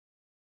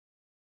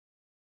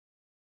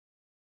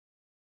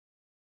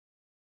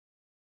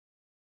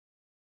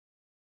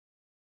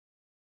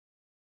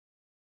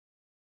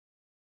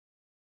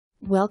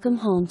Welcome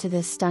home to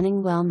this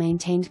stunning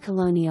well-maintained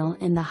colonial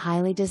in the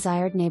highly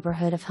desired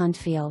neighborhood of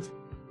Huntfield.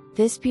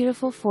 This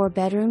beautiful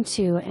 4-bedroom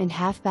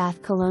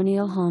 2.5-bath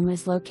colonial home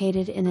is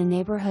located in a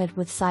neighborhood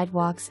with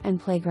sidewalks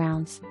and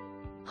playgrounds.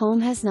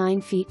 Home has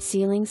 9 feet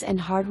ceilings and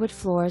hardwood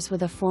floors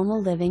with a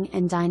formal living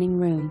and dining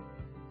room.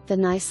 The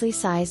nicely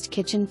sized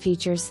kitchen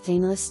features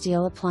stainless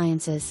steel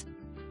appliances.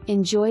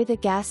 Enjoy the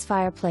gas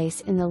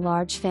fireplace in the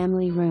large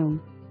family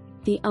room.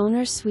 The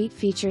owner's suite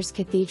features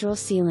cathedral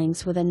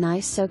ceilings with a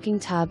nice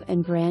soaking tub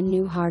and brand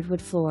new hardwood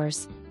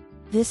floors.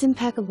 This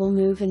impeccable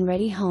move-in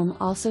ready home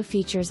also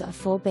features a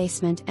full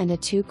basement and a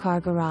 2-car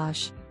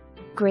garage.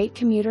 Great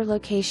commuter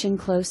location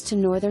close to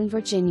Northern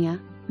Virginia,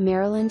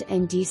 Maryland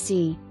and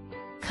DC.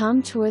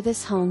 Come tour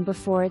this home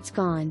before it's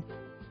gone.